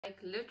Like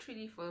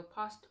literally for the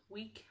past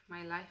week,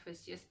 my life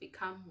has just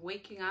become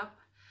waking up,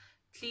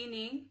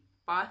 cleaning,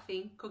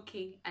 bathing,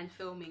 cooking, and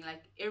filming.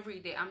 Like every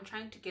day I'm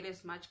trying to get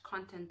as much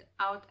content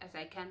out as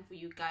I can for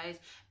you guys,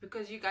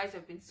 because you guys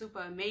have been super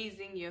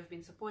amazing. You have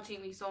been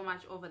supporting me so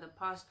much over the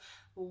past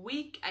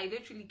week. I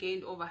literally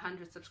gained over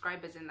 100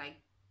 subscribers in like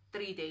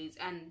 3 days,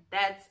 and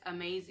that's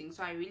amazing.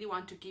 So I really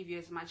want to give you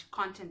as much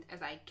content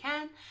as I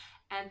can,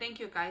 and thank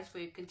you guys for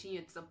your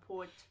continued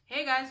support.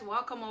 Hey guys,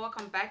 welcome or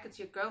welcome back. It's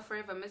your girl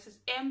forever, Mrs.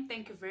 M.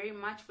 Thank you very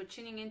much for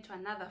tuning in to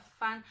another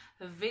fun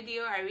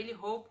video. I really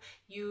hope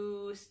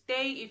you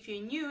stay if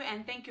you're new,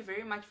 and thank you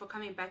very much for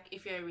coming back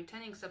if you're a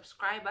returning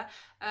subscriber.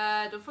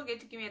 Don't forget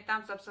to give me a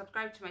thumbs up,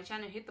 subscribe to my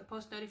channel, hit the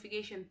post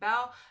notification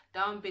bell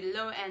down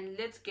below, and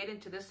let's get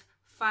into this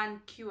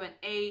fun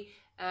Q&A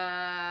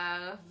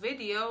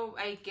video.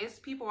 I guess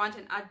people want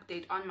an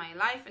update on my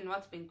life and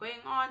what's been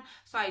going on,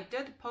 so I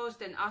did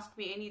post and ask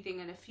me anything,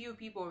 and a few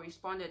people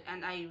responded,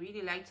 and I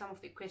really liked some of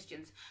the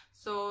questions,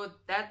 so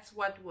that's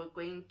what we're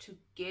going to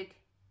get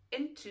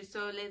into.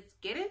 So let's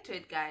get into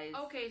it, guys.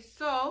 Okay,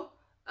 so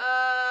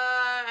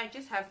I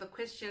just have the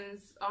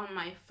questions on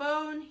my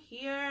phone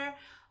here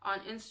on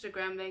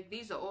Instagram. Like,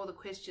 these are all the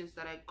questions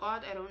that I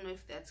got. I don't know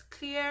if that's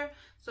clear,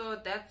 so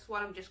that's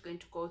what I'm just going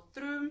to go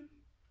through.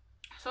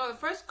 So the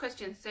first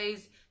question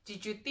says,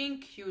 did you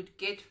think you'd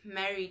get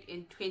married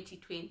in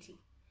 2020?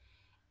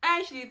 I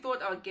actually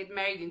thought I would get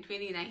married in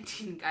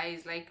 2019,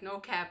 guys. Like, no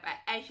cap.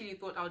 I actually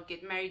thought I would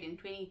get married in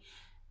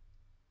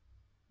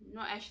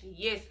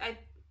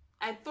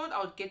I thought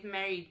I would get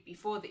married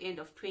before the end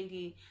of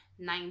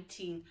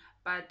 2019,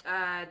 but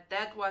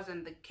that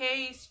wasn't the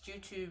case due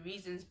to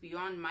reasons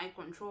beyond my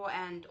control,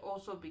 and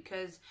also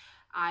because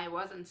I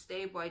wasn't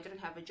stable. I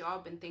didn't have a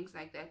job and things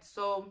like that.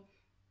 So,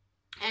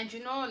 and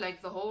you know,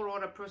 like, the whole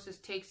order process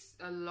takes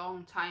a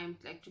long time,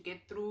 like, to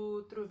get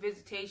through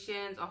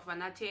visitations of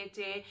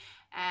anatete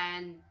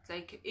and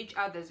like each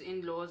other's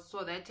in-laws,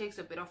 so that takes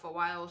a bit of a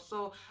while.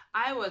 So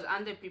I was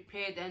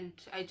underprepared and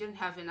I didn't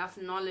have enough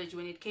knowledge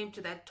when it came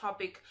to that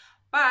topic,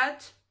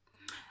 but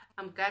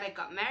I'm glad I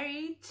got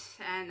married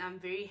and I'm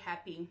very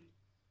happy.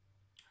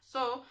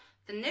 So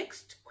the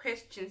next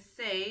question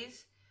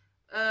says,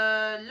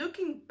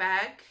 looking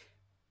back,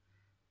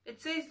 it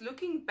says,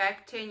 looking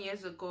back 10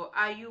 years ago,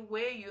 are you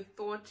where you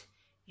thought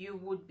you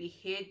would be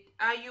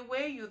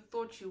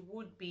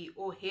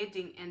or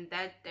heading in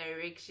that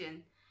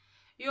direction?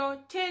 Yo,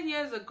 10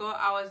 years ago,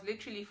 I was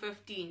literally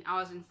 15. I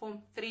was in Form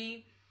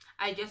 3.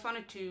 I just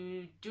wanted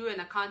to do an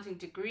accounting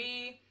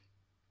degree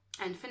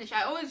and finish.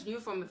 I always knew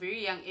from a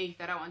very young age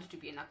that I wanted to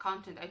be an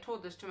accountant. I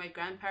told this to my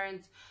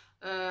grandparents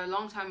a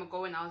long time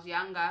ago when I was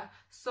younger.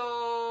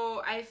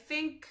 So I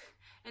think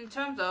in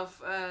terms of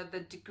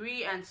the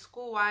degree and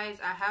school-wise,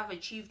 I have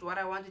achieved what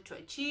I wanted to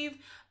achieve.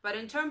 But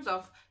in terms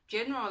of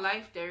general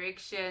life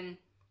direction,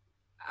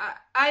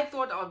 I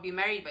thought I would be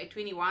married by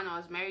 21. I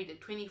was married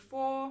at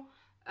 24.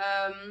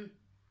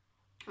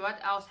 What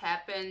else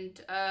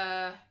happened?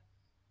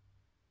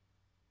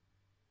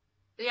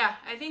 Yeah,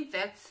 I think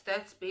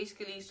that's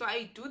basically. So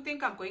I do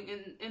think I'm going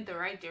in the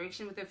right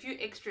direction, with a few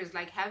extras,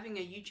 like having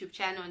a YouTube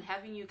channel and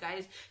having you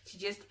guys to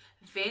just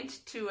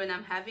vent to when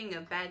I'm having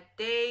a bad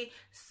day.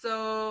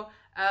 So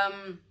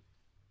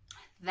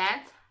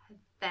that's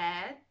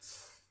that.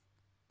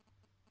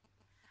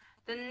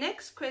 The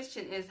next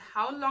question is,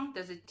 how long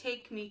does it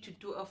take me to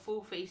do a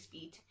full face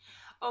beat?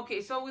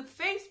 Okay, so with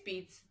face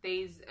beats,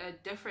 there's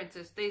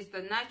differences. There's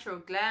the natural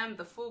glam,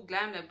 the full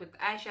glam, like with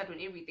eyeshadow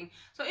and everything.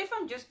 So if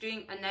I'm just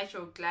doing a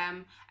natural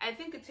glam, I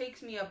think it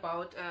takes me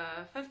about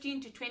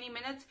 15 to 20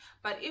 minutes.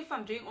 But if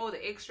I'm doing all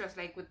the extras,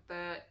 like with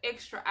the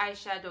extra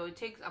eyeshadow, it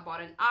takes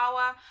about an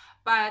hour.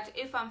 But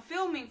if I'm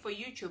filming for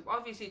YouTube,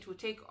 obviously it will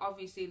take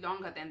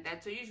longer than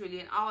that. So usually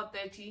an hour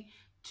 30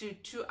 to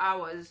 2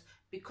 hours,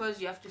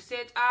 because you have to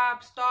set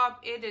up,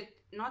 stop,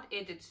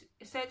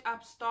 set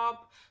up,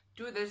 stop,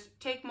 do this,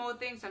 take more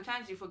things.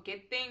 Sometimes you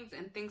forget things,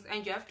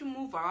 and you have to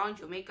move around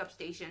your makeup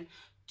station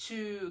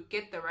to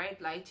get the right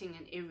lighting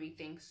and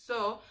everything.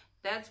 So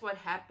that's what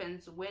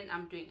happens when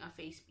I'm doing a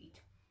face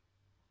beat.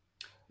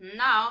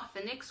 Now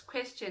the next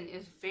question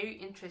is very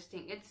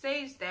interesting. It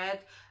says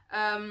that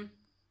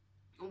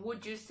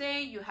would you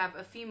say you have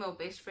a female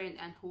best friend,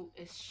 and who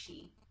is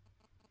she?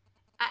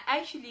 I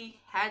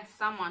actually had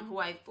someone who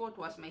I thought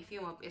was my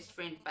female best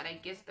friend, but I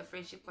guess the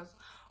friendship was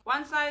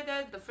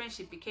one-sided. The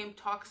friendship became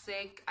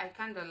toxic. I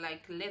kind of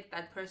like let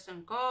that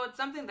person go. It's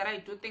something that I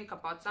do think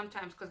about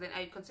sometimes, because then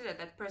I consider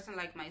that person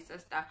like my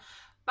sister,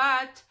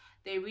 but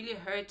they really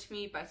hurt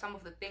me by some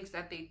of the things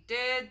that they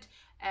did,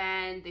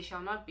 and they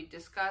shall not be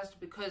discussed,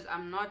 because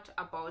I'm not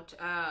about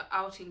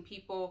outing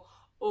people,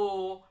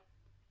 or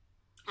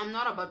I'm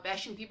not about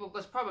bashing people,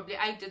 because probably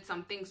I did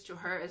some things to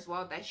her as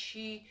well that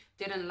she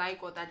didn't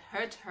like, or that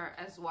hurt her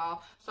as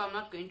well. So I'm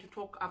not going to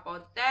talk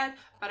about that.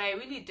 But I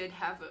really did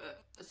have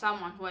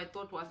someone who I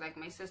thought was like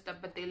my sister,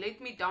 but they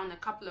let me down a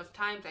couple of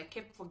times. I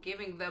kept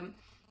forgiving them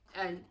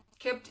and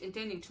kept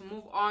intending to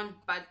move on,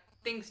 but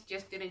things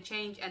just didn't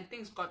change, and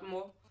things got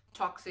more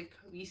toxic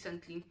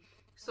recently.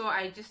 So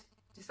I just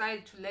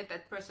decided to let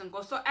that person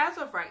go. So as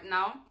of right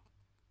now,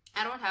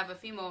 I don't have a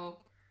female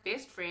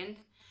best friend.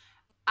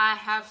 I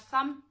have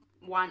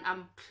someone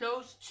I'm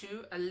close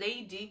to, a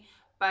lady,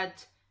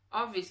 but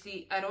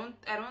obviously I don't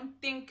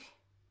think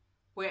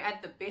we're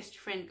at the best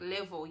friend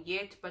level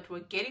yet, but we're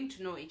getting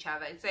to know each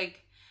other. It's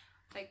like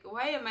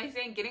why am I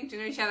saying getting to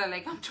know each other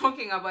like I'm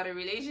talking about a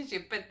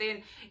relationship? But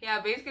then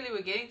yeah, basically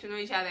we're getting to know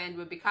each other and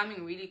we're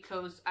becoming really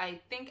close. I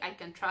think I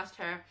can trust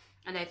her,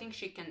 and I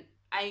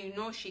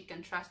know she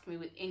can trust me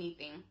with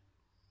anything.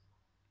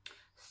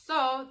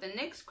 So the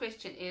next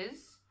question is,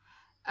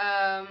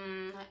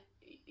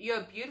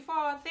 you're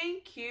beautiful,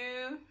 thank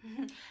you.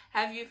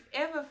 Have you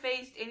ever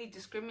faced any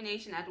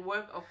discrimination at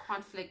work or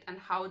conflict, and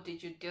how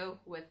did you deal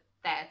with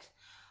that?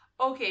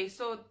 Okay,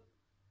 so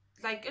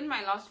like in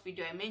my last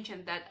video I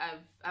mentioned that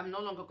I'm no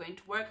longer going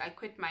to work. I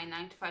quit my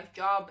 9-to-5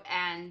 job,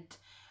 and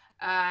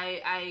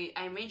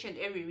I mentioned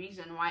every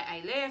reason why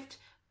I left.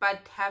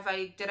 But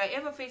did I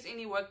ever face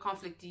any work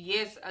conflict?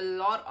 Yes, a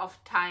lot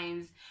of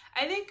times.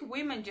 I think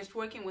women, just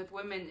working with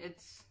women,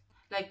 it's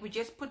like we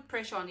just put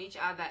pressure on each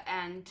other.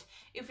 And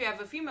if you have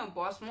a female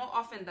boss, more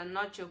often than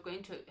not, you're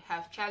going to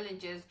have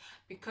challenges,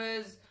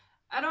 because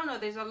I don't know,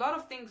 there's a lot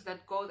of things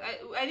that goes.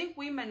 I think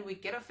women, we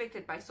get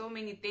affected by so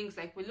many things.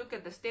 Like we look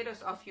at the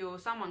status of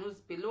someone who's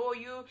below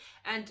you,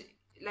 and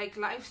like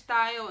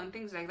lifestyle and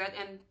things like that,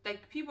 and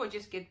like people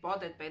just get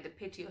bothered by the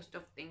pettiest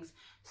of things.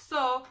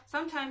 So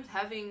sometimes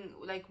having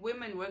like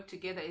women work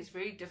together is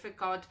very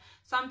difficult.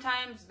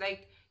 Sometimes,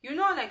 like, you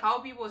know, like how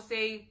people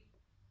say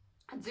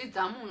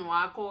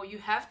you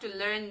have to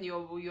learn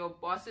your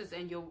bosses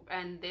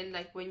and then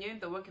like when you're in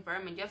the work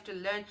environment, you have to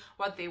learn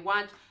what they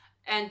want,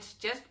 and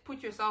just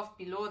put yourself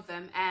below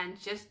them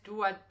and just do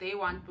what they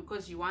want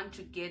because you want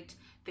to get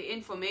the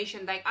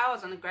information. Like I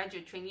was on a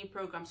graduate trainee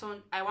program, so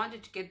I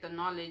wanted to get the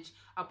knowledge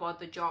about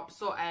the job,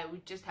 so I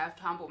would just have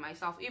to humble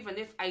myself. Even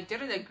if I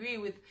didn't agree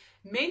with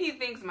many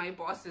things my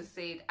bosses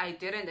said, I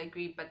didn't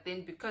agree, but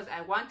then because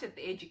I wanted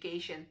the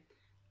education,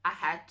 I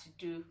had to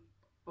do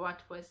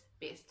what was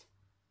best.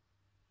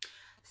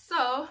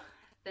 So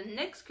the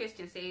next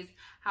question says,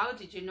 how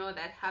did you know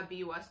that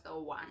hubby was the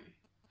one?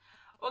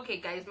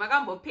 Okay guys,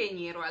 magambo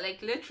penyerwa, like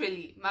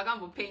literally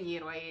magambo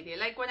penyerwa.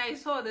 Like when I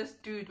saw this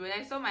dude, when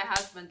I saw my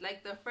husband,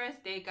 like the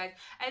first day, guys,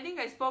 I think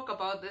I spoke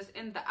about this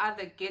in the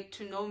other get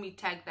to know me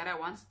tag that I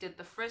once did,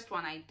 the first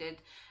one I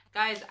did.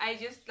 Guys, I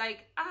just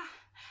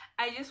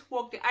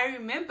walked in. I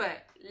remember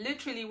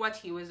literally what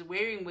he was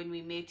wearing when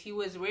we met. He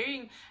was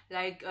wearing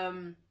like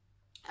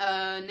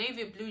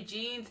navy blue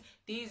jeans,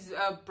 these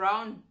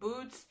brown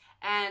boots,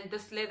 and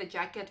this leather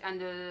jacket,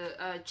 and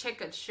a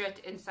checkered shirt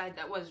inside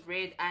that was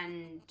red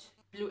and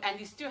blue, and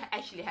he still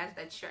actually has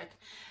that shirt.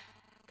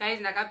 Guys,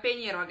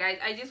 guys,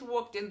 I just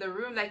walked in the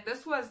room. Like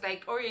this was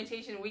like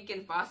orientation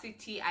weekend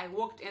varsity. I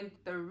walked in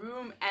the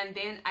room and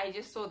then I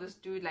just saw this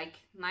dude, like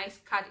nice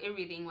cut,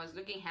 everything, was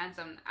looking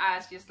handsome. I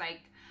was just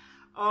like,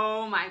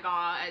 oh my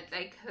god,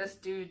 like this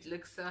dude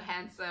looks so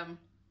handsome.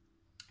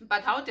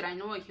 But how did I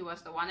know he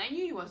was the one? I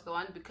knew he was the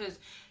one because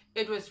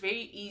it was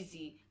very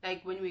easy.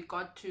 Like when we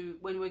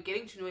were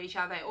getting to know each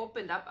other, I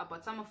opened up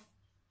about some of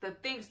the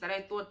things that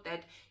I thought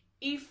that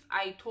if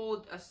I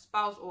told a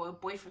spouse or a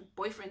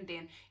boyfriend,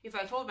 then if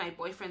I told my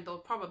boyfriend, they'll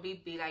probably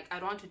be like, I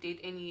don't want to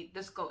date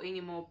this girl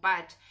anymore.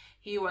 But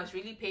he was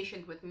really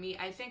patient with me.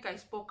 I think I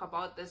spoke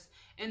about this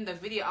in the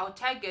video. I'll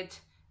tag it.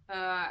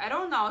 I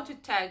don't know how to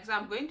tag, so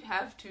I'm going to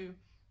have to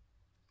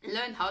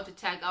learn how to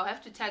tag. I'll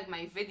have to tag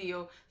my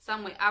video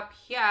somewhere up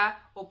here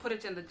or put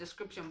it in the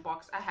description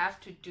box. I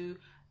have to do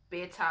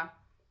better.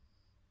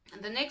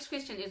 And the next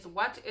question is,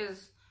 what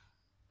is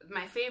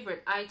my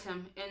favorite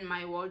item in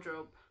my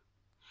wardrobe?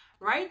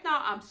 Right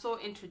now I'm so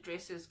into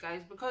dresses,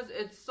 guys, because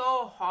it's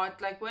so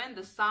hot. Like we're in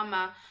the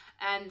summer,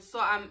 and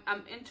so I'm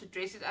into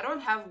dresses. I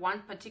don't have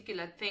one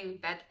particular thing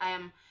that I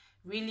am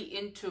really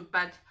into,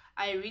 but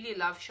I really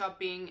love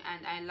shopping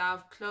and I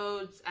love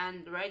clothes,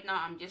 and right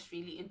now I'm just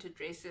really into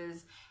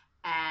dresses.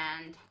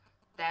 And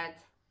that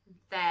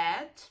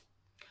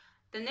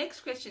the next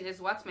question is,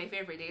 what's my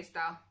favorite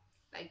hairstyle?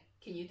 Like,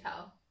 can you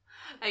tell?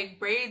 Like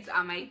braids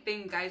are my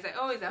thing, guys. I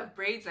always have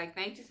braids like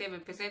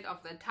 97%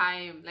 of the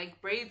time. Like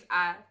braids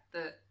are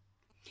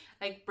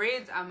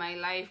my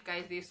life,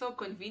 guys. They're so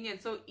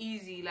convenient, so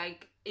easy.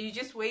 Like you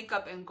just wake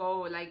up and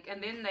go, like,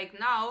 and then like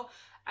now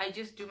I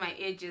just do my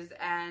edges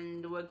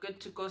and we're good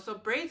to go. So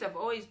braids have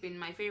always been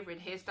my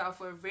favorite hairstyle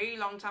for a very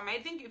long time. I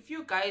think if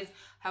you guys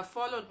have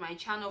followed my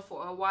channel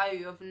for a while,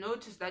 you have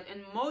noticed that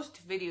in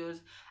most videos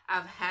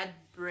I've had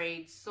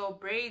braids. So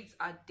braids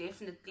are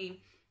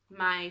definitely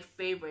my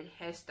favorite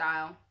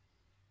hairstyle.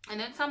 And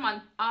then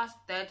someone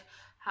asked that,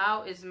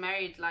 how is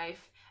married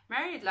life?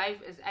 Married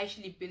life has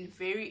actually been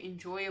very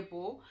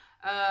enjoyable.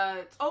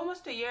 It's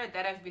almost a year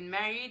that I've been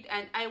married,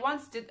 and I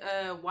once did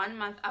a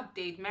 1-month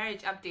update,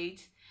 marriage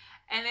update.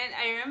 And then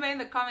I remember in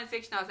the comment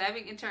section I was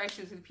having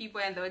interactions with people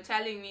and they were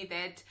telling me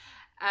that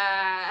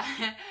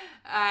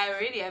I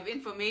already have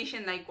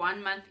information like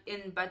 1 month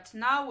in, but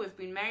now we've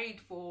been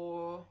married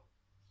for,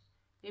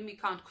 let me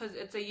count, because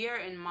it's a year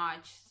in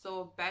March,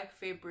 so back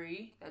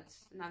February,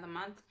 that's another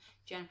month,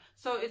 January.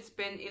 So it's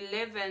been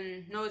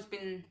 11, no, it's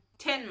been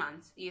 10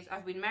 months. Yes,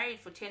 I've been married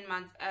for 10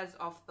 months as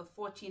of the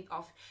 14th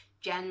of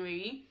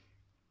January.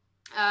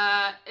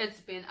 It's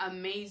been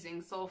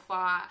amazing so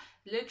far.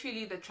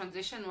 Literally the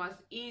transition was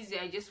easy.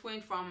 I just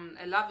went from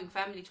a loving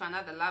family to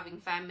another loving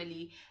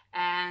family,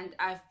 and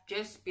I've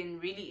just been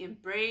really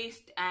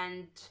embraced,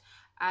 and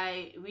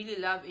I really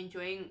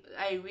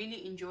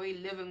enjoy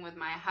living with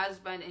my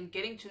husband and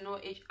getting to know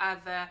each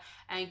other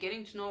and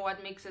getting to know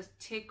what makes us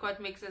tick,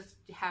 what makes us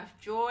have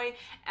joy.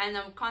 And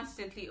I'm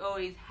constantly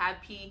always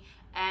happy,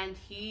 and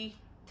he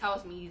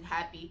tells me he's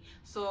happy.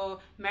 So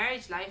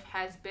marriage life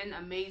has been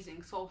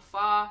amazing so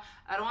far.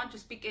 I don't want to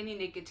speak any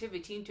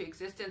negativity into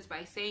existence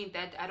by saying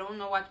that I don't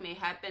know what may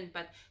happen,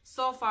 but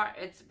so far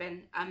it's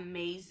been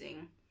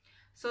amazing.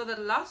 So the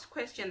last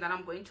question that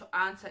I'm going to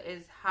answer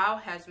is, how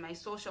has my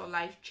social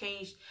life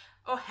changed,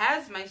 or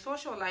has my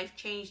social life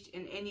changed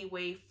in any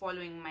way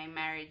following my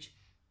marriage?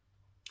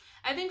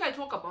 I think I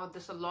talk about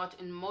this a lot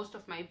in most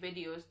of my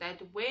videos,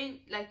 that when,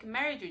 like,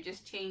 marriage will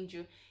just change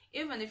you.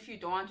 Even if you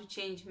don't want to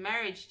change,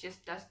 marriage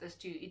just does this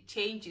to you. It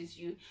changes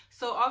you.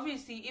 So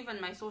obviously,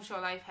 even my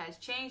social life has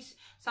changed.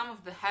 Some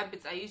of the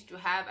habits I used to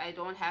have, I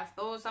don't have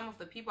those. Some of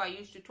the people I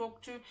used to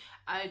talk to,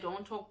 I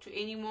don't talk to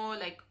anymore.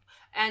 Like,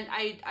 and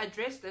I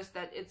address this,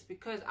 that it's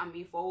because I'm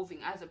evolving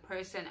as a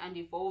person and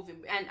evolving.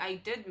 And I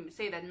did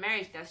say that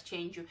marriage does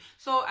change you.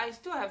 So I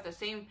still have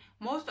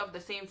most of the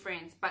same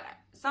friends, but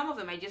some of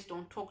them I just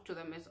don't talk to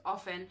them as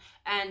often.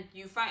 And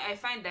I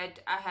find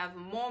that I have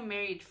more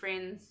married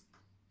friends.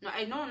 No,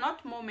 I know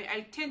not more.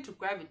 I tend to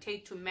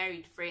gravitate to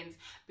married friends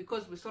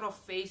because we sort of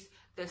face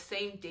the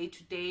same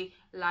day-to-day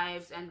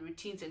lives and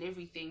routines and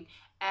everything.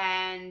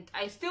 And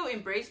I still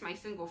embrace my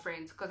single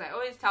friends, because I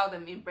always tell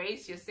them,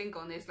 embrace your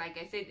singleness, like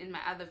I said in my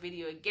other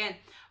video again.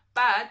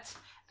 But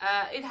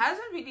it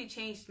hasn't really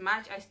changed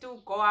much. I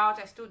still go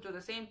out, I still do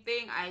the same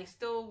thing, I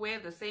still wear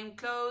the same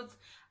clothes,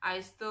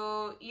 I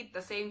still eat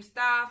the same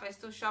stuff, I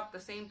still shop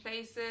the same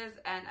places,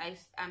 and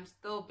I'm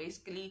still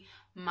basically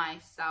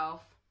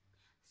myself.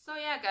 So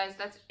yeah, guys,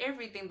 that's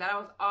everything that I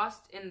was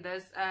asked in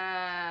this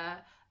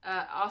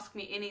Ask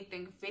Me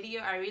Anything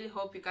video. I really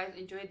hope you guys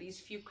enjoyed these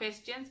few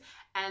questions,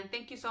 and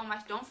thank you so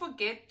much. Don't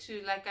forget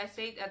to, like I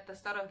said at the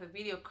start of the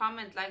video,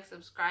 comment, like,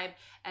 subscribe,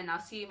 and I'll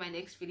see you in my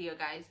next video,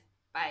 guys.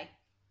 Bye.